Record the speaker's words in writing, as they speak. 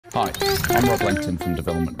Hi, I'm Rob Langton from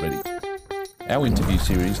Development Ready. Our interview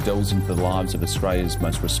series delves into the lives of Australia's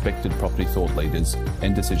most respected property thought leaders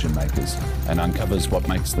and decision makers and uncovers what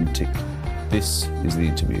makes them tick. This is The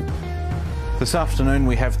Interview. This afternoon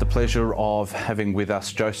we have the pleasure of having with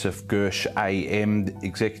us Joseph Gersh AM,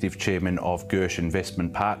 Executive Chairman of Gersh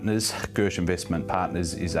Investment Partners. Gersh Investment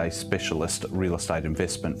Partners is a specialist real estate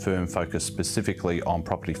investment firm focused specifically on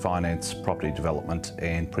property finance, property development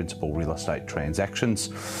and principal real estate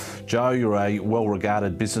transactions. Joe, you're a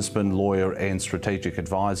well-regarded businessman, lawyer and strategic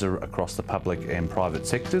advisor across the public and private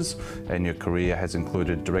sectors, and your career has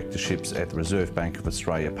included directorships at the Reserve Bank of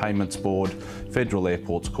Australia Payments Board, Federal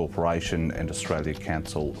Airports Corporation and Australia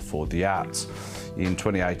Council for the Arts. In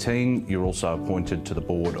 2018, you're also appointed to the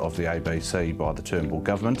board of the ABC by the Turnbull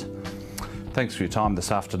government. Thanks for your time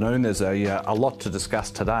this afternoon. There's a lot to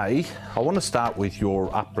discuss today. I want to start with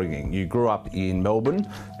your upbringing. You grew up in Melbourne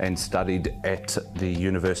and studied at the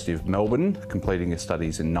University of Melbourne, completing your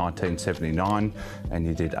studies in 1979, and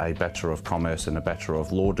you did a Bachelor of Commerce and a Bachelor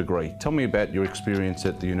of Law degree. Tell me about your experience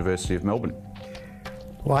at the University of Melbourne.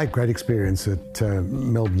 Well, I had great experience at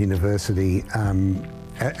Melbourne University.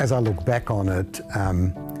 As I look back on it,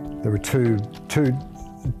 there were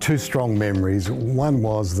two strong memories. One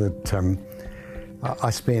was that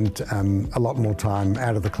I spent a lot more time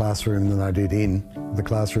out of the classroom than I did in the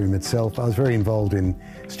classroom itself. I was very involved in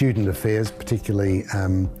student affairs, particularly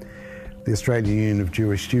the Australian Union of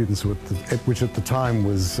Jewish Students, which at the time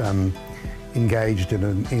was engaged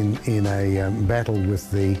in a battle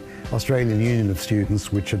with the Australian Union of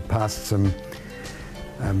Students, which had passed some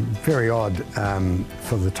very odd,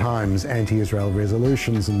 for the times, anti-Israel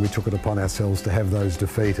resolutions, and we took it upon ourselves to have those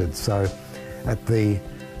defeated. So at the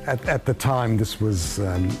time, this was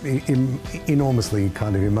enormously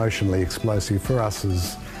kind of emotionally explosive for us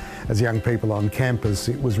as young people on campus.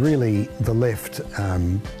 It was really the left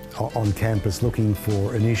on campus looking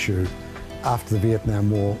for an issue after the Vietnam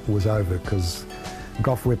War was over, because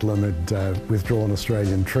Gough Whitlam had withdrawn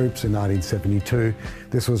Australian troops in 1972.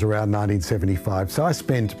 This was around 1975. So I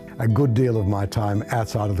spent a good deal of my time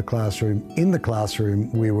outside of the classroom. In the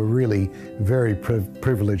classroom, we were really very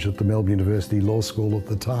privileged at the Melbourne University Law School at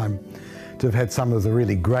the time to have had some of the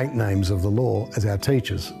really great names of the law as our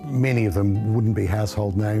teachers. Many of them wouldn't be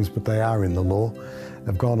household names, but they are in the law.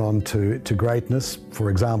 They've gone on to greatness. For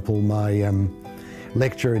example, my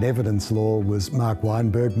lecturer in evidence law was Mark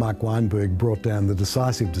Weinberg. Mark Weinberg brought down the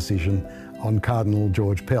decisive decision on Cardinal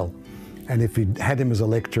George Pell. And if you'd had him as a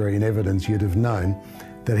lecturer in evidence, you'd have known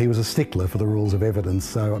that he was a stickler for the rules of evidence.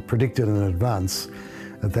 So I predicted in advance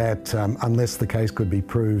that unless the case could be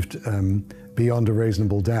proved beyond a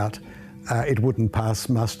reasonable doubt, it wouldn't pass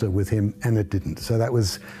muster with him, and it didn't. So that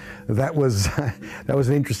was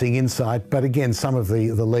an interesting insight. But again, some of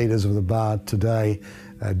the leaders of the bar today,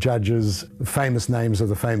 judges, famous names of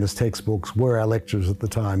the famous textbooks, were our lecturers at the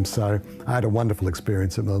time. So I had a wonderful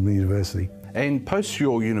experience at Melbourne University. And post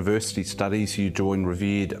your university studies, you joined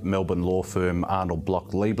revered Melbourne law firm Arnold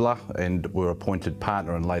Bloch Leibler and were appointed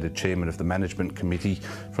partner and later chairman of the management committee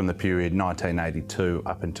from the period 1982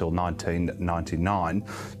 up until 1999.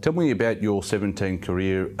 Tell me about your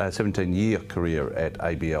 17-year career at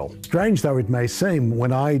ABL. Strange though it may seem,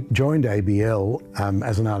 when I joined ABL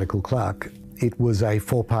as an article clerk, it was a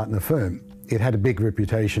four-partner firm. It had a big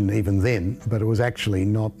reputation even then, but it was actually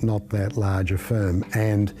not that large a firm.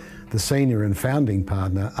 And the senior and founding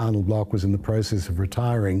partner, Arnold Bloch, was in the process of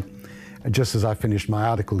retiring just as I finished my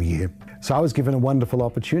article year. So I was given a wonderful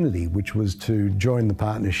opportunity, which was to join the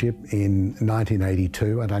partnership in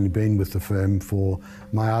 1982. I'd only been with the firm for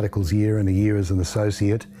my articles year and a year as an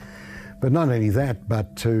associate. But not only that,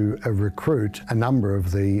 but to recruit a number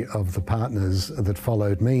of the partners that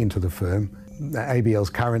followed me into the firm.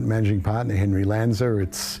 ABL's current managing partner, Henry Lanza,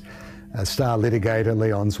 its star litigator,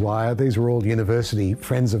 Leon Zweier. These were all university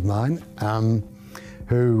friends of mine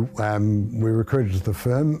who we recruited to the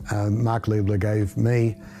firm. Mark Leibler gave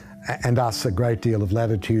me and us a great deal of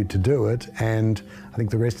latitude to do it, and I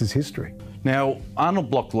think the rest is history. Now, Arnold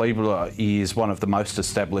Bloch Leibler is one of the most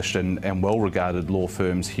established and well-regarded law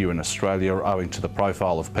firms here in Australia, owing to the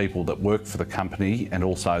profile of people that work for the company and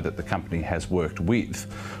also that the company has worked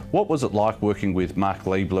with. What was it like working with Mark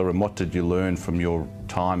Leibler, and what did you learn from your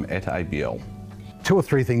time at ABL? Two or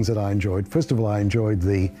three things that I enjoyed. First of all, I enjoyed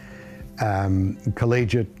the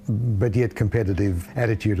collegiate but yet competitive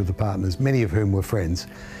attitude of the partners, many of whom were friends.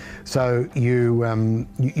 So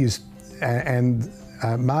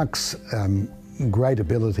Mark's great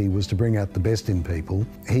ability was to bring out the best in people.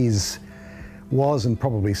 He's was and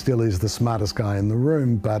probably still is the smartest guy in the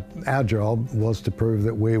room, but our job was to prove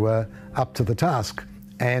that we were up to the task.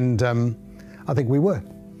 And I think we were.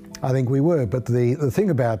 I think we were. But the thing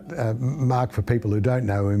about Mark, for people who don't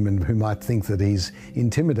know him and who might think that he's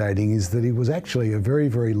intimidating, is that he was actually a very,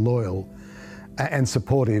 very loyal and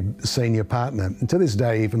supportive senior partner. And to this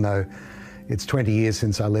day, even though it's 20 years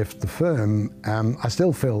since I left the firm, I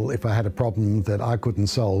still feel if I had a problem that I couldn't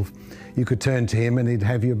solve, you could turn to him and he'd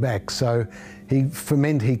have your back. So he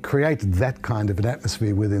created that kind of an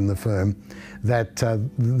atmosphere within the firm that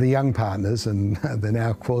the young partners, and they're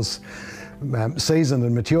now, of course, seasoned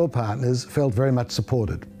and mature partners, felt very much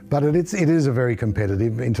supported. But it is a very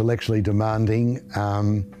competitive, intellectually demanding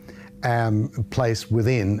place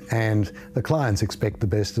within, and the clients expect the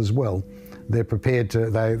best as well. They're prepared to,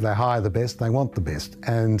 they hire the best, they want the best,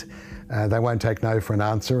 and they won't take no for an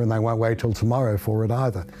answer, and they won't wait till tomorrow for it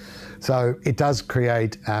either. So it does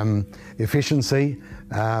create efficiency,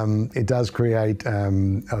 it does create,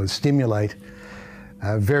 stimulate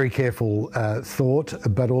very careful thought,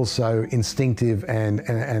 but also instinctive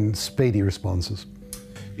and speedy responses.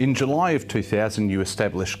 In July of 2000, you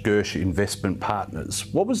established Gersh Investment Partners.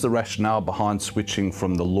 What was the rationale behind switching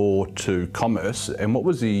from the law to commerce, and what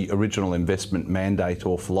was the original investment mandate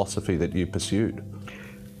or philosophy that you pursued?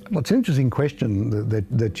 Well, it's an interesting question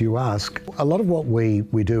that you ask. A lot of what we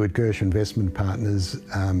do at Gersh Investment Partners,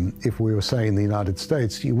 if we were, say, in the United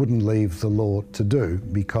States, you wouldn't leave the law to do,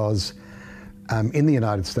 because in the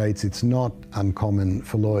United States, it's not uncommon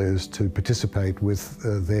for lawyers to participate with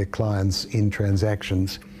their clients in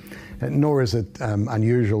transactions, nor is it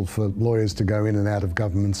unusual for lawyers to go in and out of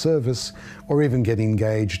government service, or even get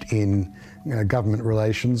engaged in government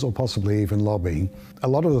relations, or possibly even lobbying. A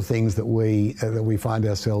lot of the things that we find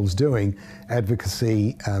ourselves doing,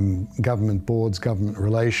 advocacy, government boards, government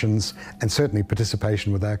relations, and certainly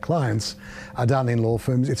participation with our clients, are done in law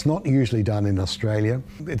firms. It's not usually done in Australia.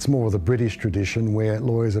 It's more of the British tradition, where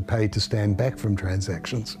lawyers are paid to stand back from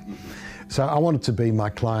transactions. So I wanted to be my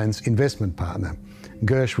client's investment partner.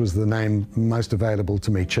 Gersh was the name most available to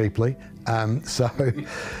me cheaply.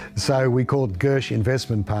 So we called Gersh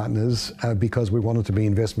Investment Partners because we wanted to be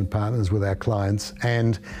investment partners with our clients.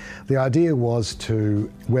 And the idea was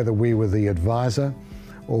to, whether we were the advisor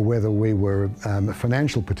or whether we were a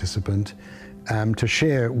financial participant, to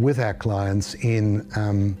share with our clients in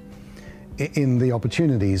the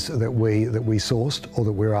opportunities that we sourced or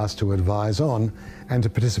that we were asked to advise on, and to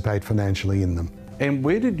participate financially in them. And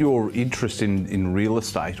where did your interest in real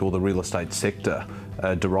estate or the real estate sector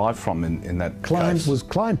derive from in that case? Was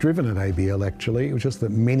client-driven at ABL, actually. It was just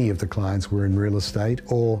that many of the clients were in real estate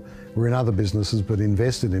or were in other businesses but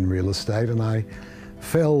invested in real estate, and I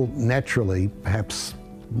fell naturally, perhaps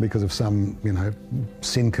because of some,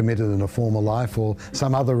 sin committed in a former life or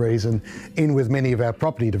some other reason, in with many of our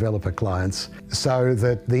property developer clients, so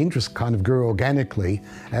that the interest kind of grew organically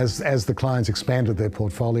as the clients expanded their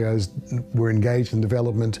portfolios, were engaged in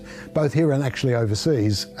development, both here and actually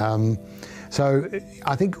overseas. So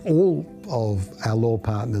I think all of our law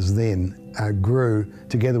partners then grew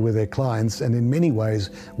together with their clients, and in many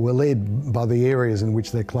ways were led by the areas in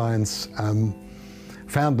which their clients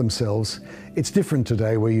found themselves. It's different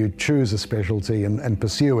today, where you choose a specialty and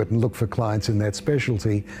pursue it and look for clients in that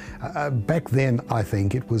specialty. Back then, I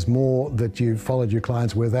think it was more that you followed your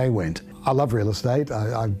clients where they went. I love real estate.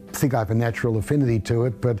 I think I have a natural affinity to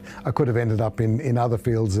it, but I could have ended up in other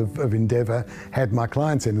fields of endeavour had my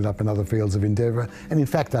clients ended up in other fields of endeavour. And in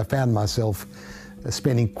fact, I found myself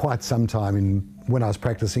spending quite some time when I was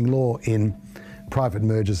practising law in private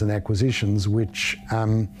mergers and acquisitions, which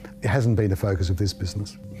hasn't been the focus of this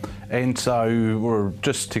business. And so we're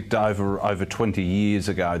just ticked over 20 years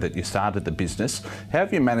ago that you started the business. How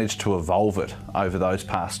have you managed to evolve it over those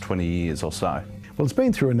past 20 years or so? Well, it's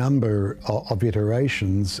been through a number of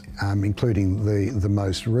iterations, including the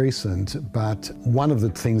most recent, but one of the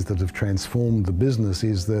things that have transformed the business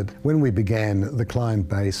is that when we began, the client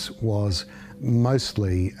base was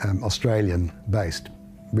mostly Australian-based,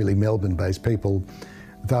 really Melbourne-based people,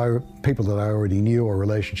 though people that I already knew or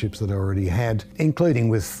relationships that I already had, including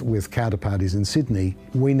with counterparties in Sydney.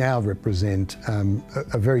 We now represent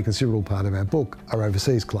a very considerable part of our book are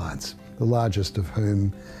overseas clients, the largest of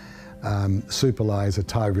whom Superlie is a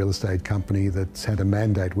Thai real estate company that's had a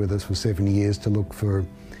mandate with us for 7 years to look for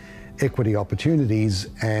equity opportunities,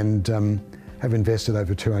 and have invested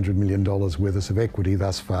over $200 million with us of equity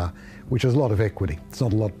thus far, which is a lot of equity. It's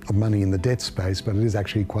not a lot of money in the debt space, but it is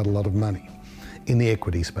actually quite a lot of money in the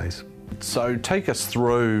equity space. So take us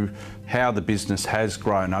through how the business has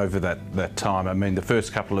grown over that time. I mean, the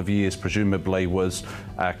first couple of years presumably was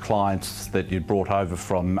clients that you brought over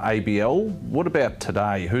from ABL. What about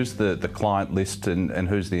today? Who's the client list and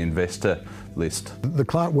who's the investor list? The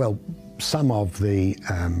client, well, some of the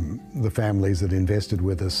families that invested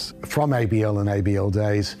with us from ABL and ABL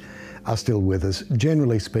days are still with us.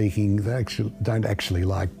 Generally speaking, they don't actually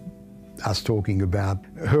like us talking about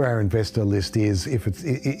who our investor list is. If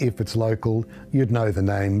it's local, you'd know the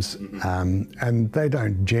names, and they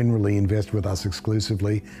don't generally invest with us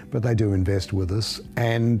exclusively, but they do invest with us.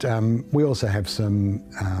 And we also have some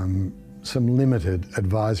limited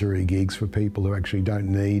advisory gigs for people who actually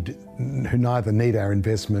who neither need our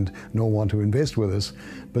investment nor want to invest with us,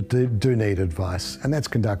 but do need advice, and that's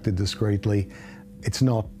conducted discreetly. It's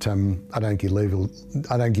not. I don't give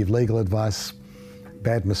legal advice.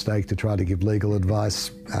 Bad mistake to try to give legal advice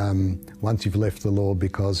once you've left the law,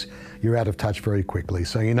 because you're out of touch very quickly.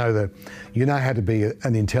 So you know how to be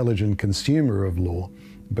an intelligent consumer of law,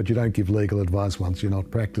 but you don't give legal advice once you're not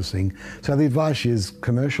practicing. So the advice is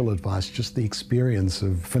commercial advice, just the experience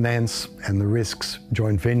of finance and the risks,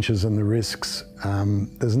 joint ventures and the risks.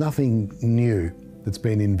 There's nothing new that's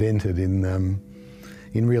been invented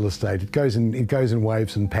in real estate. It goes in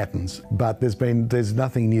waves and patterns, but there's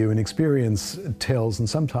nothing new, and experience tells, and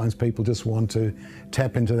sometimes people just want to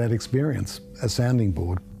tap into that experience, a sounding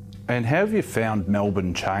board. And how have you found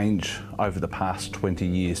Melbourne change over the past 20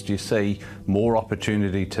 years? Do you see more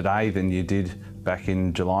opportunity today than you did back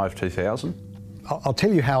in July of 2000? I'll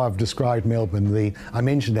tell you how I've described Melbourne. I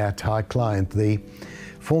mentioned our Thai client, the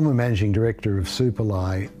former managing director of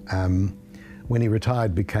Superlie, when he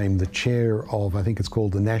retired, became the chair of, I think it's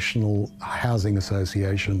called the National Housing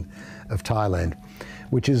Association of Thailand,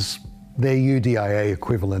 which is their UDIA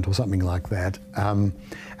equivalent or something like that.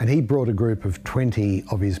 And he brought a group of 20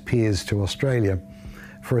 of his peers to Australia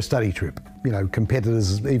for a study trip. You know,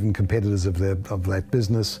 competitors, even competitors of that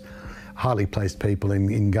business, highly placed people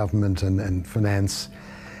in government and finance.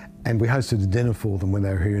 And we hosted a dinner for them when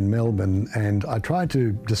they were here in Melbourne. And I tried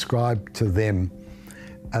to describe to them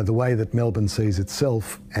the way that Melbourne sees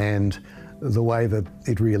itself and the way that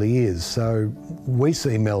it really is. So we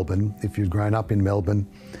see Melbourne, if you've grown up in Melbourne,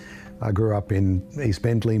 I grew up in East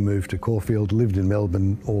Bentley, moved to Caulfield, lived in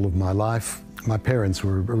Melbourne all of my life. My parents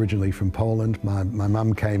were originally from Poland. My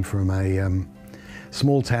mum came from a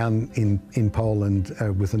small town in Poland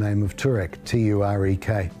with the name of Turek,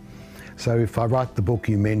 T-U-R-E-K. So if I write the book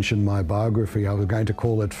you mentioned, my biography, I was going to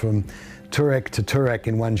call it From Turek to Turek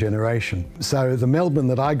in One Generation. So the Melbourne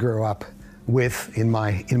that I grew up with in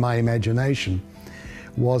my imagination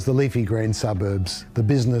was the leafy green suburbs. The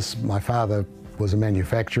business, my father was a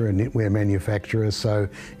manufacturer, a knitwear manufacturer, so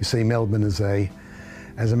you see Melbourne as a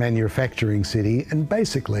manufacturing city, and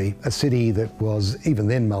basically a city that was even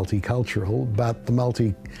then multicultural, but the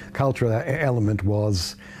multicultural element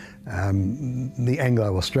was the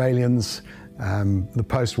Anglo-Australians, the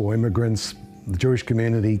post-war immigrants, the Jewish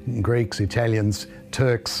community, Greeks, Italians,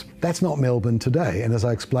 Turks. That's not Melbourne today. And as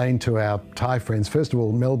I explained to our Thai friends, first of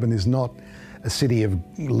all, Melbourne is not a city of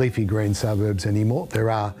leafy green suburbs anymore.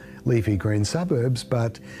 There are leafy green suburbs,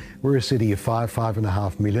 but we're a city of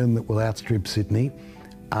 5.5 million that will outstrip Sydney,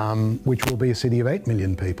 which will be a city of 8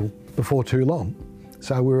 million people before too long.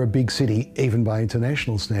 So we're a big city, even by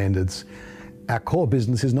international standards. Our core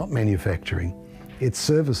business is not manufacturing. It's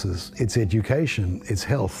services, it's education, it's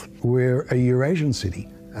health. We're a Eurasian city.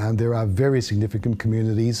 There are very significant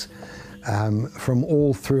communities from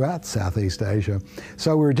all throughout Southeast Asia.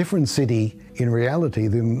 So we're a different city in reality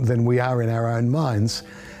than we are in our own minds.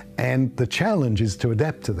 And the challenge is to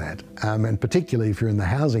adapt to that. And particularly if you're in the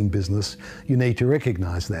housing business, you need to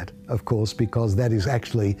recognise that, of course, because that is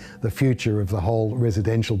actually the future of the whole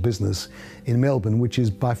residential business in Melbourne, which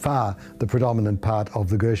is by far the predominant part of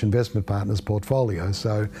the Gersh Investment Partners portfolio.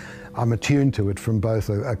 So I'm attuned to it from both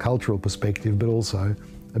a cultural perspective, but also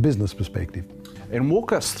a business perspective. And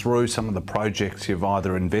walk us through some of the projects you've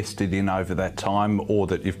either invested in over that time or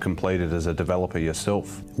that you've completed as a developer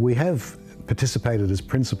yourself. We have participated as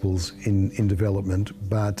principals in development,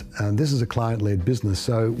 but this is a client-led business,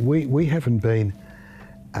 so we haven't been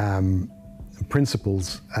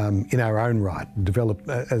principals in our own right,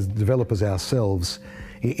 as developers ourselves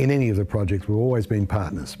in any of the projects. We've always been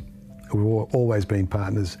partners. We've always been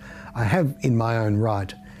partners. I have, in my own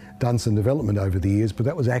right, done some development over the years, but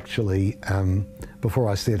that was actually before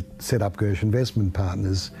I set up Gersh Investment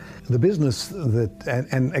Partners. The business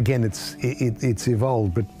and again, it's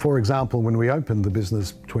evolved. But for example, when we opened the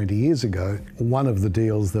business 20 years ago, one of the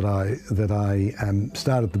deals that I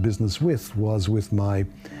started the business with was with my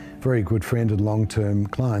very good friend and long-term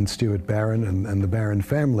client, Stuart Barron and the Barron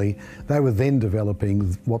family. They were then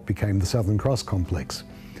developing what became the Southern Cross complex,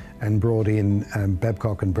 and brought in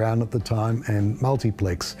Babcock and Brown at the time and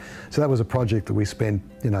Multiplex. So that was a project that we spent,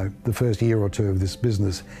 the first year or two of this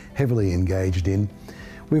business heavily engaged in.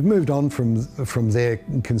 We've moved on from there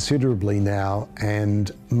considerably now,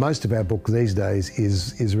 and most of our book these days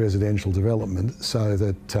is residential development, so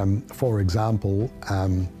that, for example,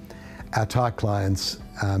 our Thai clients,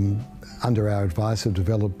 under our advice, have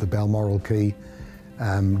developed the Balmoral Quay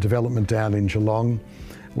development down in Geelong.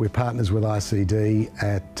 We're partners with ICD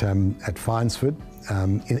at Finesford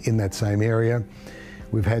in that same area.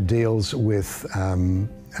 We've had deals with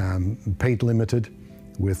Peat Limited,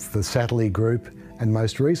 with the Satterley Group, and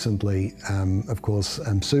most recently, of course,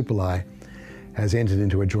 Superlie has entered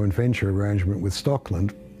into a joint venture arrangement with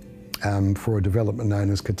Stockland for a development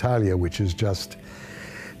known as Catalia, which has just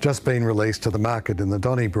been released to the market in the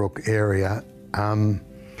Donnybrook area.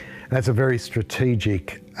 That's a very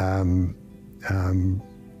strategic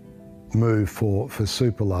move for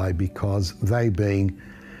Superlie, because they, being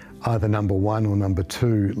either number one or number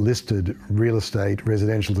two listed real estate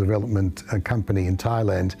residential development company in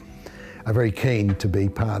Thailand, are very keen to be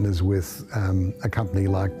partners with a company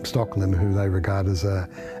like Stockland, who they regard as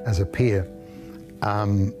a peer,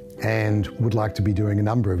 and would like to be doing a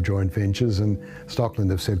number of joint ventures, and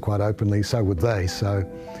Stockland have said quite openly so would they. So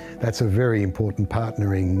that's a very important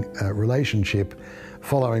partnering relationship,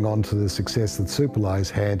 following on to the success that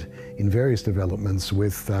Superlie's had in various developments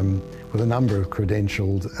with a number of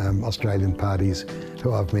credentialed Australian parties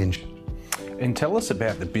who I've mentioned. And tell us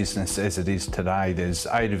about the business as it is today. There's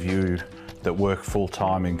 8 of you that work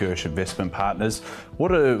full-time in Gersh Investment Partners.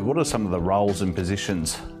 What are some of the roles and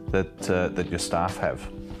positions that your staff have?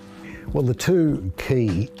 Well, the 2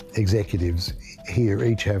 key executives here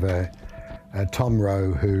each have a Tom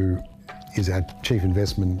Rowe, who is our Chief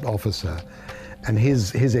Investment Officer, and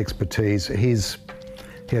his expertise, he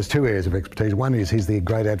has 2 areas of expertise. One is he's the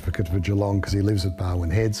great advocate for Geelong, because he lives at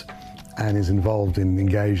Barwon Heads and is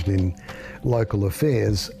engaged in local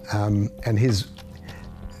affairs, and he's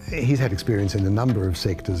had experience in a number of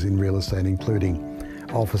sectors in real estate, including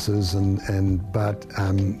offices, but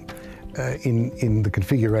in the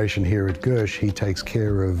configuration here at Gersh, he takes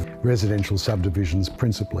care of residential subdivisions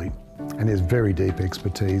principally, and has very deep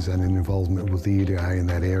expertise and an involvement with the UDA in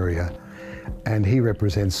that area. And he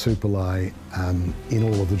represents Superlie in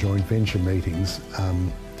all of the joint venture meetings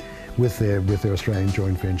with their Australian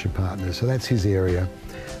joint venture partners. So that's his area.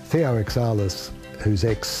 Theo Exalis, who's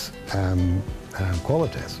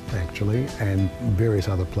Qualitas actually, and various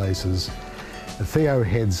other places. Theo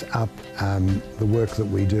heads up the work that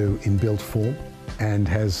we do in built form and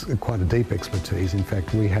has quite a deep expertise. In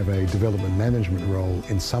fact, we have a development management role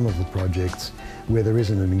in some of the projects where there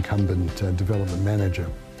isn't an incumbent development manager.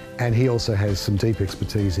 And he also has some deep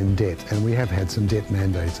expertise in debt, and we have had some debt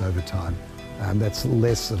mandates over time. That's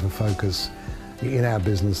less of a focus in our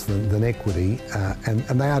business than equity, and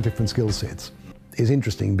they are different skill sets. It's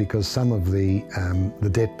interesting because some of the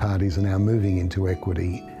debt parties are now moving into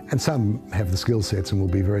equity, and some have the skill sets and will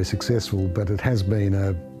be very successful, but it has been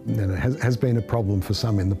a problem for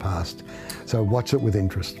some in the past. So watch it with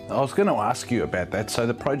interest. I was going to ask you about that. So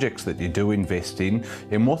the projects that you do invest in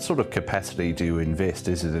what sort of capacity do you invest?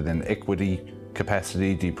 Is it in an equity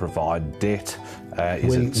capacity? Do you provide debt?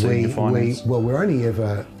 Is it senior finance? Well, we're only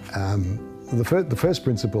ever, the first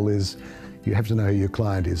principle is you have to know who your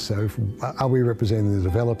client is. So are we representing the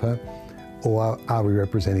developer, or are we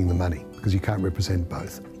representing the money? Because you can't represent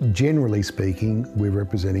both. Generally speaking, we're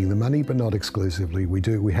representing the money, but not exclusively.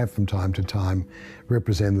 We have from time to time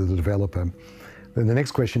represented the developer. Then the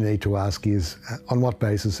next question you need to ask is, on what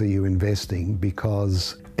basis are you investing?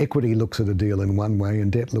 Because equity looks at a deal in one way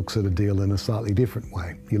and debt looks at a deal in a slightly different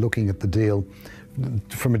way. You're looking at the deal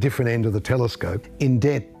from a different end of the telescope. In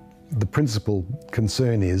debt, the principal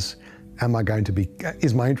concern is,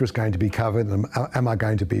 is my interest going to be covered, and am I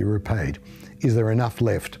going to be repaid? Is there enough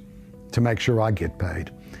left to make sure I get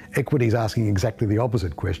paid? Equity is asking exactly the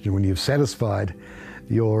opposite question. When you've satisfied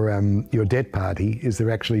your debt party, is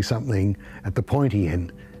there actually something at the pointy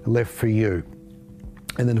end left for you?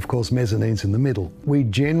 And then, of course, mezzanine's in the middle. We,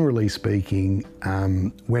 generally speaking,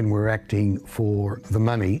 when we're acting for the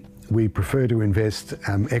money, we prefer to invest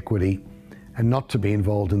equity and not to be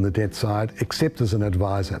involved in the debt side, except as an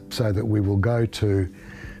advisor, so that we will go to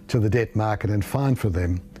the debt market and find for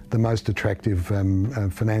them the most attractive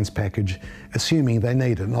finance package, assuming they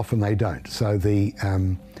need it, and often they don't. So the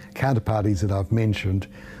counterparties that I've mentioned,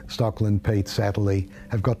 Stockland, Peat, Satterley,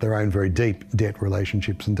 have got their own very deep debt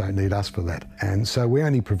relationships and don't need us for that. And so we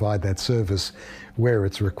only provide that service where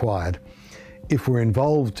it's required. If we're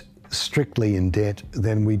involved strictly in debt,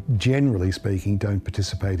 then we, generally speaking, don't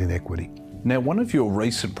participate in equity. Now, one of your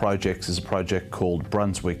recent projects is a project called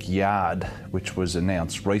Brunswick Yard, which was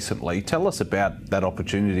announced recently. Tell us about that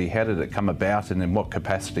opportunity. How did it come about, and in what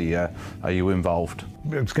capacity are you involved?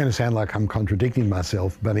 it's going to sound like I'm contradicting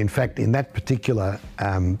myself, but in fact, in that particular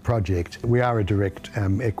project, we are a direct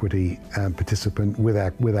equity participant with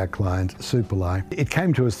our client, Superlie. It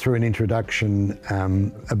came to us through an introduction,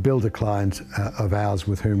 a builder client of ours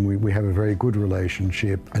with whom we have a very good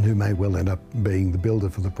relationship and who may well end up being the builder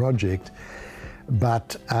for the project.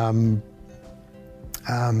 But in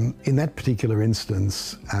that particular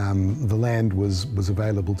instance, the land was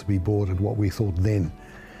available to be bought at what we thought then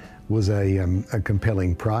was a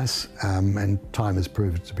compelling price, and time has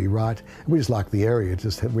proved to be right. We just like the area,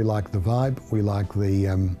 we like the vibe, we like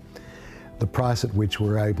the price at which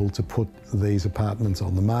we're able to put these apartments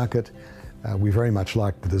on the market. We very much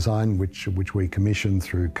like the design which we commissioned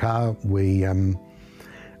through CAR. We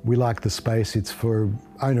like the space. It's for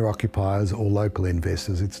owner-occupiers or local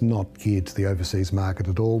investors. It's not geared to the overseas market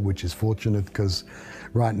at all, which is fortunate because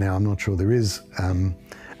right now I'm not sure there is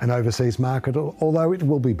an overseas market, although it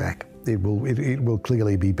will be back. It will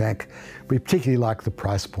clearly be back. We particularly like the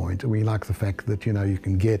price point. We like the fact that, you know, you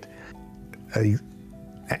can get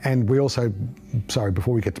and we also, sorry,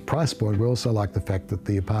 before we get to price point, we also like the fact that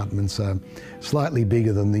the apartments are slightly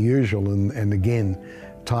bigger than the usual, and again,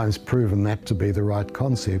 time's proven that to be the right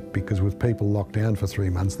concept, because with people locked down for 3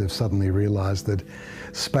 months, they've suddenly realised that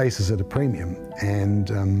space is at a premium, and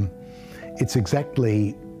it's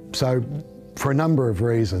exactly so. For a number of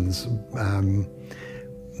reasons,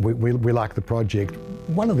 we like the project.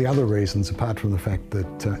 One of the other reasons, apart from the fact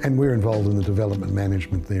that, and we're involved in the development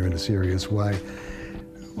management there in a serious way,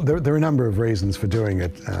 there are a number of reasons for doing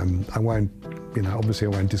it. I won't, you know, obviously I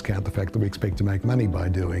won't discount the fact that we expect to make money by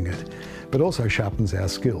doing it, but also sharpens our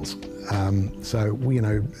skills. So, you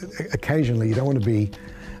know, occasionally you don't want to be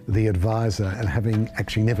the advisor and having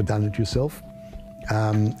actually never done it yourself.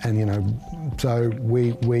 And, you know, so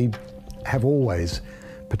we have always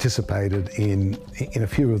participated in a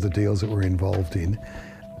few of the deals that we're involved in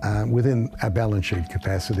within our balance sheet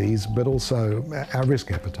capacities, but also our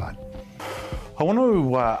risk appetite. I want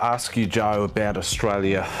to ask you, Joe, about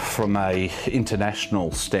Australia from an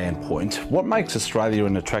international standpoint. What makes Australia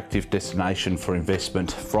an attractive destination for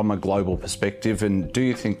investment from a global perspective, and do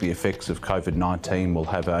you think the effects of COVID-19 will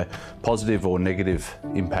have a positive or negative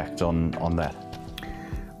impact on that?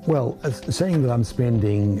 Well, seeing that I'm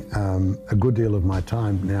spending a good deal of my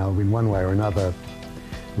time now in one way or another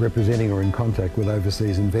representing or in contact with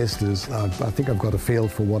overseas investors, I think I've got a feel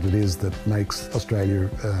for what it is that makes Australia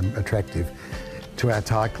attractive to our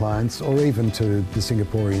Thai clients, or even to the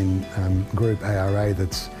Singaporean group ARA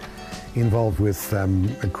that's involved with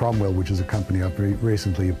Cromwell, which is a company I've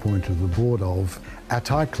recently appointed to the board of. Our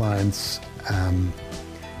Thai clients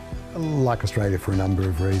like Australia for a number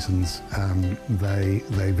of reasons. They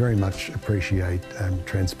very much appreciate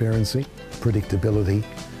transparency, predictability,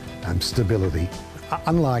 stability.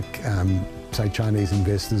 Unlike, say, Chinese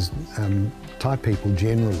investors, Thai people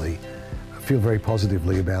generally feel very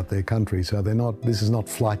positively about their country. So they're not. This is not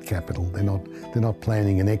flight capital. They're not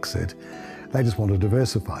planning an exit. They just want to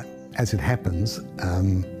diversify. As it happens,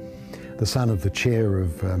 the son of the chair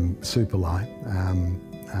of Superlie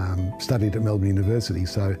studied at Melbourne University,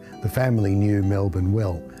 so the family knew Melbourne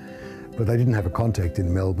well, but they didn't have a contact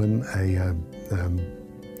in Melbourne.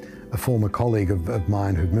 A former colleague of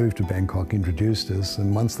mine who'd moved to Bangkok introduced us,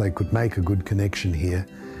 and once they could make a good connection here,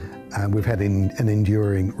 we've had an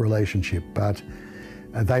enduring relationship. But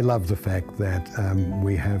they love the fact that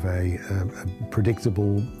we have a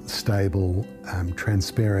predictable, stable,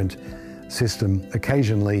 transparent system.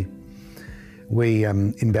 Occasionally, we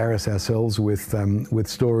embarrass ourselves with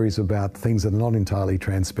stories about things that are not entirely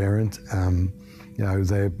transparent. You know,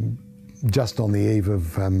 they're just on the eve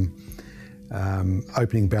of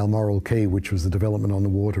opening Balmoral Quay, which was the development on the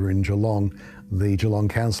water in Geelong. The Geelong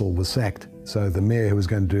Council was sacked, so the mayor who was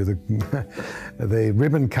going to do the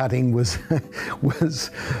ribbon cutting was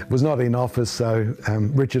not in office. So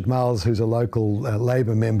Richard Miles, who's a local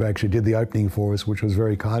Labor member, actually did the opening for us, which was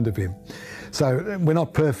very kind of him. So we're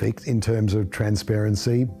not perfect in terms of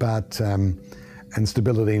transparency, but and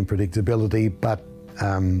stability and predictability, but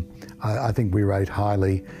I think we rate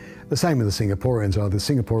highly. The same with the Singaporeans. The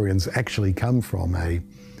Singaporeans actually come from a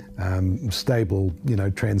stable, you know,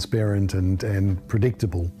 transparent and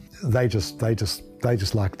predictable. They just like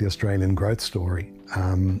the Australian growth story,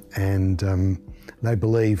 and they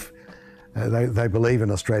believe. They believe in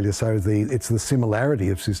Australia, so it's the similarity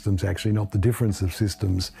of systems, actually, not the difference of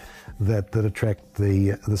systems, that attract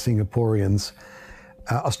the Singaporeans.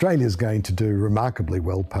 Australia's going to do remarkably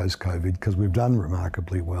well post-COVID because we've done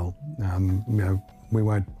remarkably well. You know, we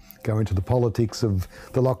won't go into the politics of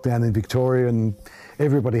the lockdown in Victoria, and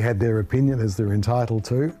everybody had their opinion, as they're entitled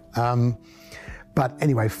to. But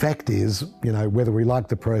anyway, fact is, whether we like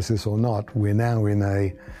the process or not, we're now in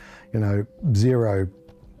a, zero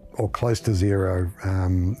or close to zero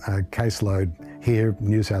caseload here,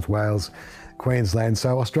 New South Wales, Queensland.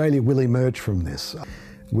 So Australia will emerge from this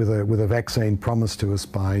with a vaccine promised to us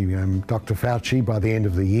by Dr. Fauci by the end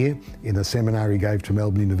of the year in a seminar he gave to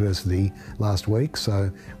Melbourne University last week.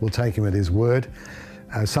 So we'll take him at his word.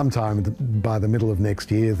 Sometime by the middle of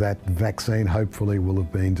next year, that vaccine hopefully will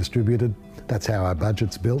have been distributed. That's how our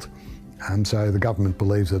budget's built. So the government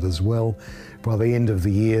believes it as well. By the end of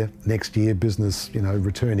the year, next year, business,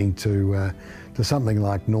 returning to something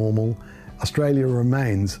like normal, Australia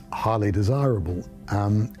remains highly desirable,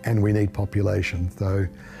 and we need population. So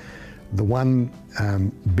the one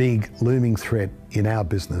big looming threat in our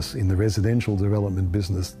business, in the residential development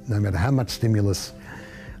business, no matter how much stimulus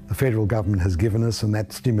the federal government has given us, and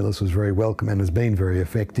that stimulus was very welcome and has been very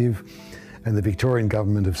effective, and the Victorian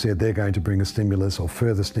government have said they're going to bring a stimulus or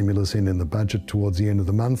further stimulus in the budget towards the end of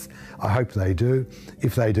the month. I hope they do.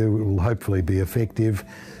 If they do, it will hopefully be effective,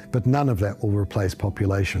 but none of that will replace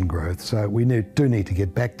population growth. So we do need to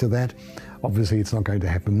get back to that. Obviously, it's not going to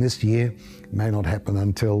happen this year. It may not happen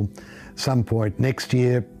until some point next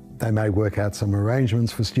year. They may work out some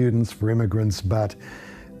arrangements for students, for immigrants, but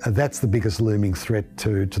that's the biggest looming threat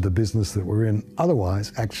to the business that we're in.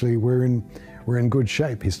 Otherwise, actually, we're in good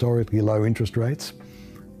shape. Historically low interest rates.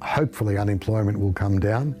 Hopefully unemployment will come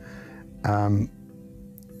down.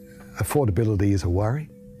 Affordability is a worry,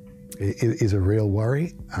 is a real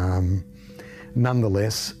worry.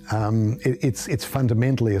 Nonetheless, it's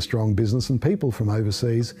fundamentally a strong business, and people from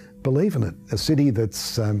overseas believe in it. A city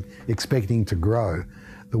that's expecting to grow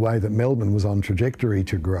the way that Melbourne was on trajectory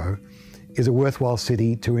to grow is a worthwhile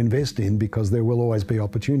city to invest in, because there will always be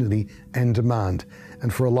opportunity and demand.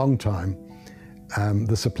 And for a long time,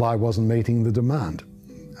 the supply wasn't meeting the demand.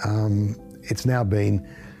 It's now been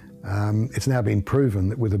proven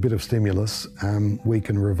that with a bit of stimulus, we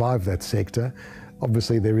can revive that sector.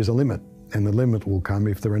 Obviously, there is a limit, and the limit will come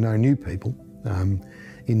if there are no new people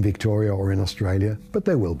in Victoria or in Australia, but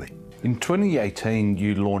there will be. In 2018,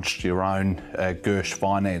 you launched your own Gersh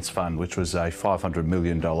Finance Fund, which was a $500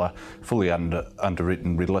 million fully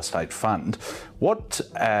underwritten real estate fund. What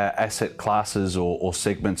asset classes or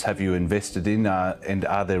segments have you invested in, and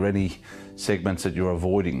are there any segments that you're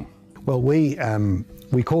avoiding? Well, we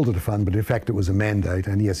called it a fund, but in fact it was a mandate,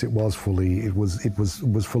 and yes, it was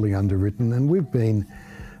fully underwritten, and we've been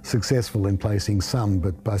successful in placing some,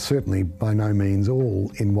 but certainly by no means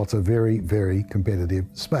all, in what's a very, very competitive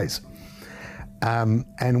space.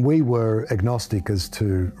 And we were agnostic as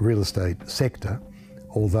to real estate sector,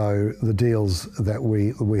 although the deals that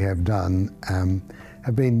we have done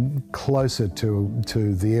have been closer to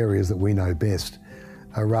the areas that we know best,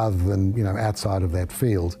 rather than outside of that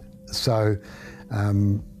field. So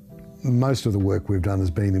most of the work we've done has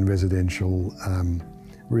been in residential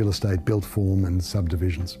real estate built form and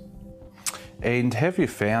subdivisions. And have you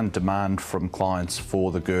found demand from clients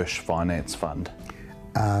for the Gersh Finance Fund?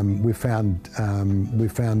 We found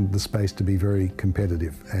the space to be very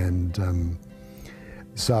competitive, and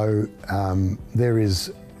so there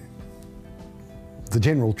is, the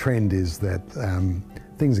general trend is that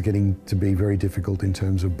things are getting to be very difficult in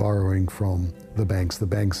terms of borrowing from the banks. The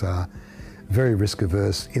banks are very risk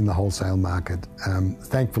averse in the wholesale market.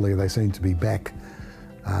 Thankfully, they seem to be back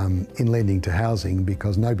in lending to housing,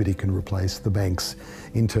 because nobody can replace the banks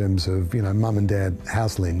in terms of mum and dad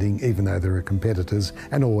house lending, even though there are competitors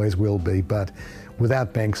and always will be. But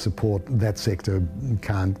without bank support, that sector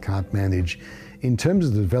can't manage. In terms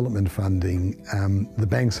of the development funding, the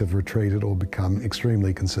banks have retreated or become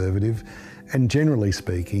extremely conservative, and generally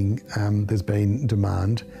speaking, there's been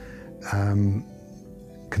demand,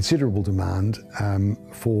 considerable demand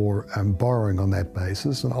for borrowing on that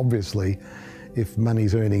basis. And obviously, if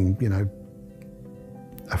money's earning,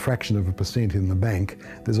 a fraction of a percent in the bank,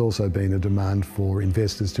 there's also been a demand for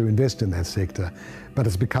investors to invest in that sector. But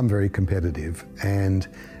it's become very competitive, and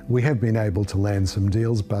we have been able to land some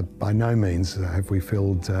deals, but by no means have we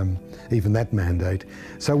filled even that mandate.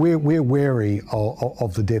 So we're wary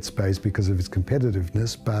of the debt space because of its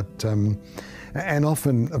competitiveness, but and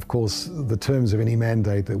often, of course, the terms of any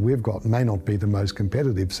mandate that we've got may not be the most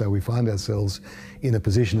competitive, so we find ourselves in a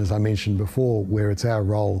position, as I mentioned before, where it's our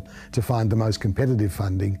role to find the most competitive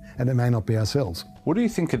funding, and it may not be ourselves. What do you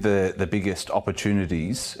think are the biggest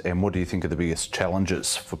opportunities, and what do you think are the biggest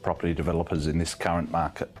challenges for property developers in this current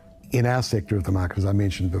market? In our sector of the market, as I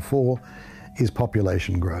mentioned before, is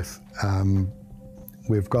population growth.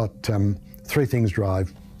 We've got three things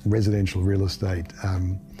drive residential real estate: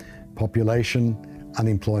 population,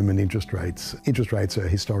 unemployment, interest rates. Interest rates are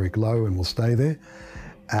historic low and will stay there.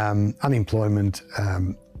 Unemployment,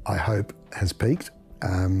 I hope, has peaked,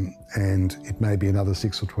 and it may be another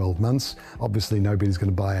 6 or 12 months. Obviously, nobody's going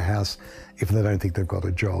to buy a house if they don't think they've got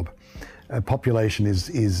a job. Population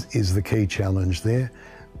is the key challenge there.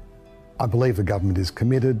 I believe the government is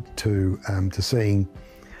committed to seeing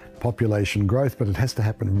population growth, but it has to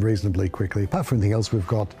happen reasonably quickly. Apart from anything else, we've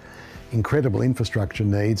got incredible infrastructure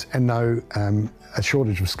needs and a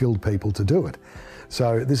shortage of skilled people to do it.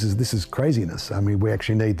 So this is craziness. I mean, we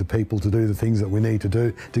actually need the people to do the things that we need to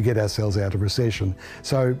do to get ourselves out of recession.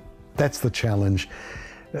 So that's the challenge.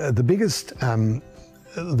 The biggest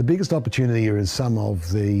opportunity here is some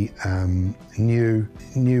of the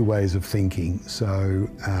new ways of thinking. So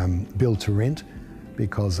build to rent,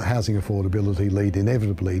 because housing affordability lead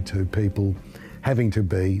inevitably to people having to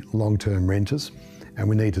be long-term renters, and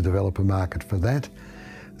we need to develop a market for that.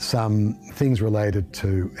 Some things related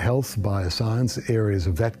to health, bioscience, areas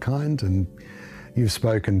of that kind, and you've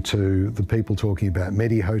spoken to the people talking about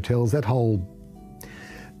medi-hotels, that whole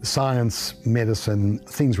science, medicine,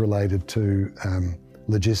 things related to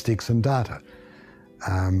logistics and data,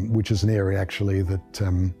 which is an area actually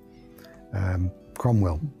that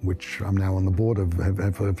Cromwell, which I'm now on the board of,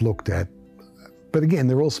 have looked at. But again,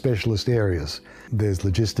 they're all specialist areas. There's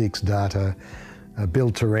logistics, data,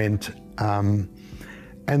 build to rent,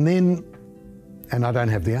 and then, and I don't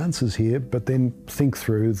have the answers here, but then think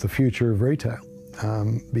through the future of retail,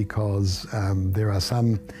 because there are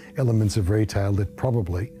some elements of retail that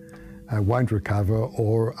probably won't recover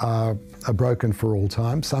or are broken for all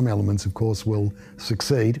time. Some elements, of course, will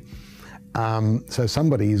succeed. So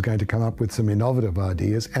somebody is going to come up with some innovative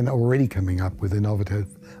ideas, and already coming up with innovative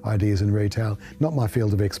ideas in retail. Not my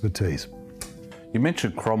field of expertise. You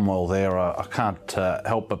mentioned Cromwell there. I can't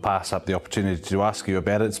help but pass up the opportunity to ask you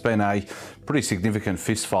about it. It's been a pretty significant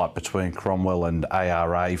fistfight between Cromwell and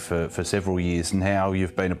ARA for several years now.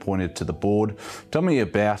 You've been appointed to the board. Tell me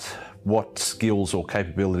about what skills or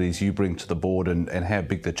capabilities you bring to the board, and how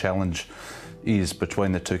big the challenge is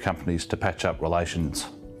between the two companies to patch up relations.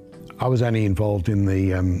 I was only involved in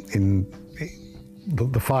the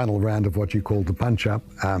final round of what you called the punch-up.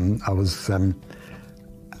 I was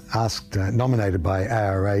nominated by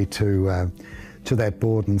ARA to that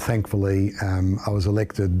board, and thankfully I was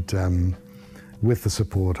elected with the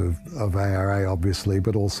support of ARA, obviously,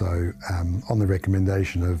 but also on the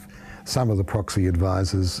recommendation of some of the proxy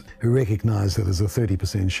advisors who recognised that as a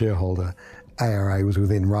 30% shareholder, ARA was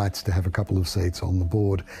within rights to have a couple of seats on the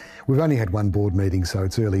board. We've only had one board meeting, so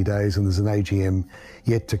it's early days, and there's an AGM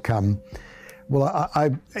yet to come. Well,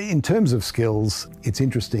 in terms of skills, it's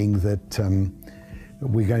interesting that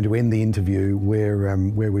we're going to end the interview where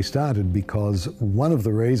we started, because one of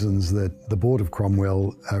the reasons that the board of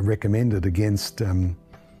Cromwell recommended against me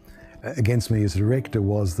as a director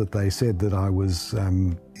was that they said that I was,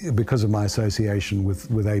 because of my association with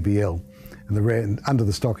ABL, and under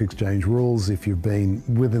the stock exchange rules, if you've been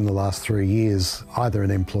within the last 3 years either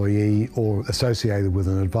an employee or associated with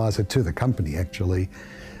an advisor to the company actually,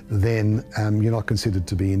 then you're not considered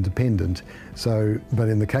to be independent. So, but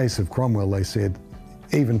in the case of Cromwell, they said,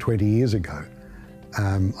 even 20 years ago,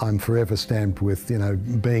 I'm forever stamped with,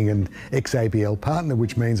 being an ex-ABL partner,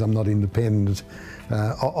 which means I'm not independent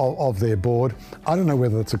of their board. I don't know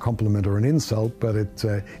whether it's a compliment or an insult, but it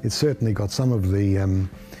certainly got some of the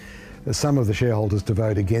shareholders to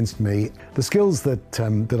vote against me. The skills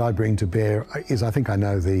that I bring to bear is, I think I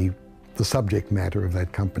know the subject matter of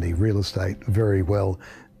that company, real estate, very well,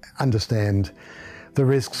 understand the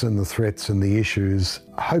risks and the threats and the issues.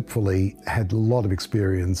 Hopefully had a lot of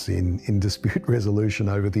experience in dispute resolution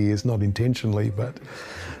over the years, not intentionally, but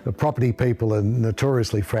the property people are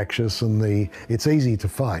notoriously fractious, and it's easy to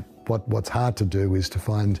fight. What's hard to do is to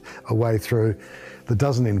find a way through that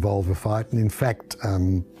doesn't involve a fight. And in fact,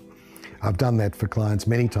 I've done that for clients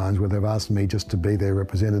many times where they've asked me just to be their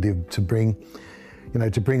representative, to bring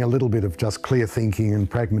a little bit of just clear thinking and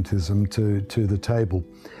pragmatism to the table.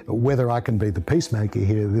 Whether I can be the peacemaker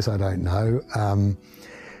here, this I don't know.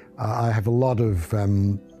 I have a lot of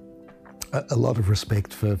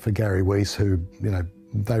respect for Gary Weiss, who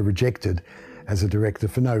they rejected as a director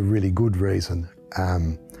for no really good reason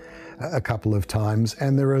a couple of times,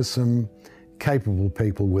 and there are some capable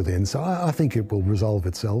people within. So I think it will resolve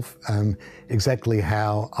itself. Exactly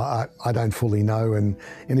how, I don't fully know, and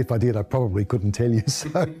if I did, I probably couldn't tell you. So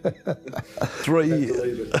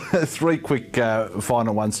Three quick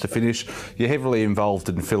final ones to finish. You're heavily involved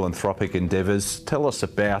in philanthropic endeavours. Tell us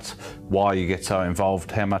about why you get so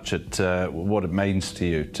involved, how much what it means to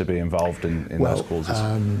you to be involved in those causes.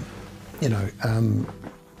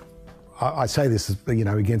 I say this, you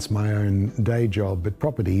know, against my own day job, but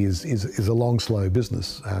property is a long, slow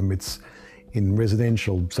business. It's in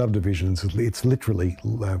residential subdivisions. It's literally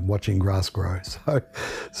watching grass grow.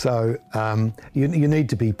 So you need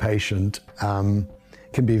to be patient.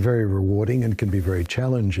 Can be very rewarding and can be very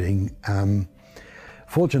challenging.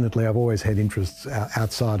 Fortunately, I've always had interests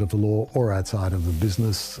outside of the law or outside of the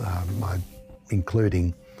business,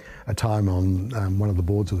 including a time on one of the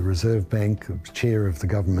boards of the Reserve Bank, chair of the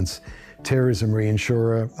government's terrorism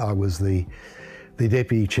reinsurer. I was the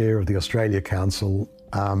deputy chair of the Australia Council.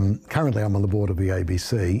 Currently, I'm on the board of the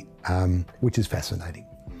ABC, which is fascinating.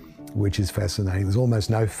 There's almost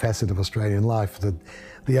no facet of Australian life that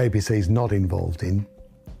the ABC is not involved in.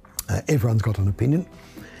 Everyone's got an opinion.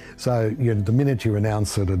 So the minute you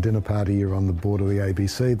announce at a dinner party you're on the board of the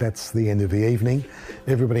ABC, that's the end of the evening.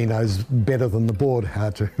 Everybody knows better than the board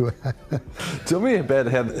how to... Tell me about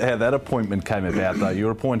how that appointment came about, though. You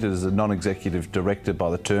were appointed as a non-executive director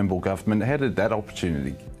by the Turnbull government. How did that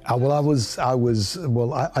opportunity? I'm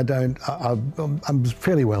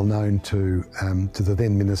fairly well known to the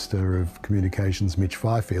then Minister of Communications, Mitch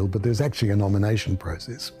Fifield, but there's actually a nomination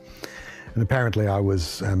process. And apparently I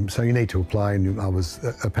was, so you need to apply, and I was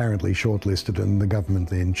apparently shortlisted, and the government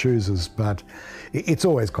then chooses, but it's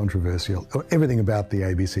always controversial. Everything about the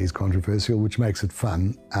ABC is controversial, which makes it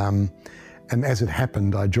fun. And as it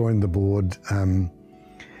happened, I joined the board 2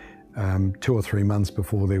 or 3 months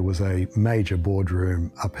before there was a major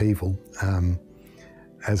boardroom upheaval,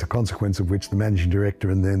 as a consequence of which the managing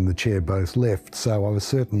director and then the chair both left. So I was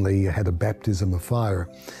certainly had a baptism of fire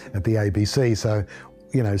at the ABC. So,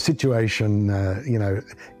 you know, situation,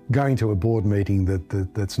 going to a board meeting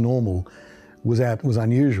that's normal was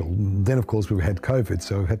unusual. Then, of course, we had COVID,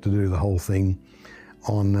 so we had to do the whole thing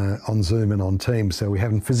on Zoom and on Teams. So we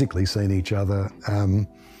haven't physically seen each other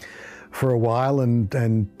for a while.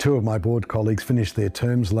 And 2 of my board colleagues finished their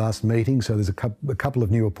terms last meeting. So there's a couple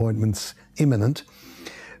of new appointments imminent.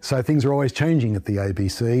 So things are always changing at the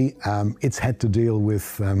ABC. It's had to deal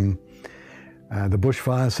with the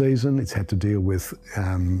bushfire season. It's had to deal with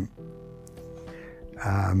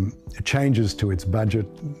changes to its budget.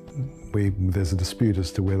 There's a dispute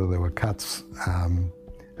as to whether there were cuts.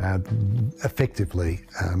 Effectively,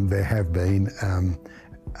 there have been.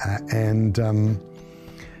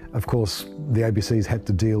 Of course, the ABC's had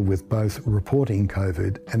to deal with both reporting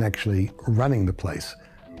COVID and actually running the place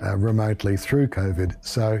remotely through COVID.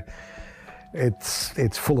 So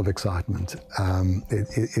it's full of excitement.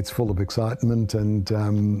 It's full of excitement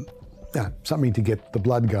and something to get the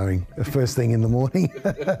blood going first thing in the morning.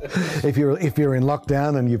 If you're in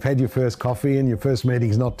lockdown and you've had your first coffee and your first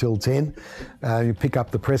meeting's not till 10, you pick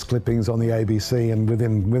up the press clippings on the ABC, and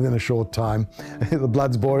within a short time, the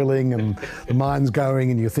blood's boiling and the mind's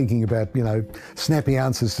going, and you're thinking about snappy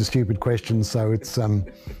answers to stupid questions. So it's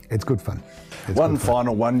good fun. One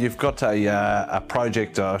final one. You've got a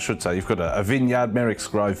project, I should say, you've got a vineyard, Merrick's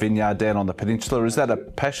Grove Vineyard down on the peninsula. Is that a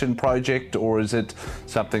passion project, or is it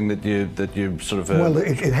something that you sort of... Well,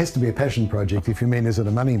 it has to be a passion project if you mean is it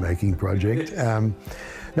a money-making project.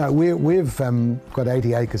 No, we've got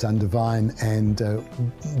 80 acres under vine, and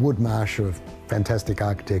Woodmarsh, of fantastic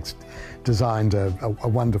architects, designed a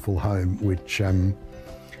wonderful home which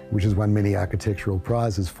has won many architectural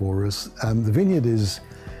prizes for us. The vineyard is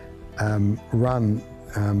run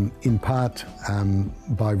in part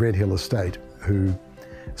by Red Hill Estate, who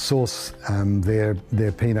source their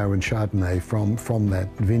Pinot and Chardonnay from that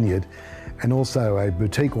vineyard, and also a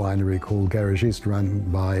boutique winery called Gersh, run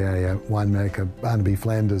by a winemaker, Barnaby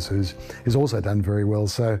Flanders, who's also done very well.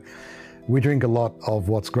 So we drink a lot of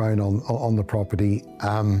what's grown on the property.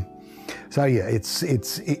 So yeah, it's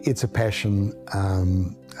a passion.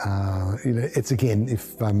 It's again,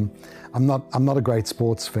 if I'm not a great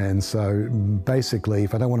sports fan, so basically,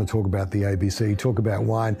 if I don't want to talk about the ABC, talk about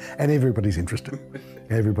wine, and everybody's interested.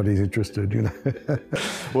 Everybody's interested,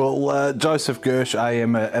 Well, Joseph Gersh,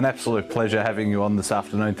 AM, an absolute pleasure having you on this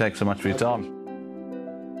afternoon. Thanks so much for your time.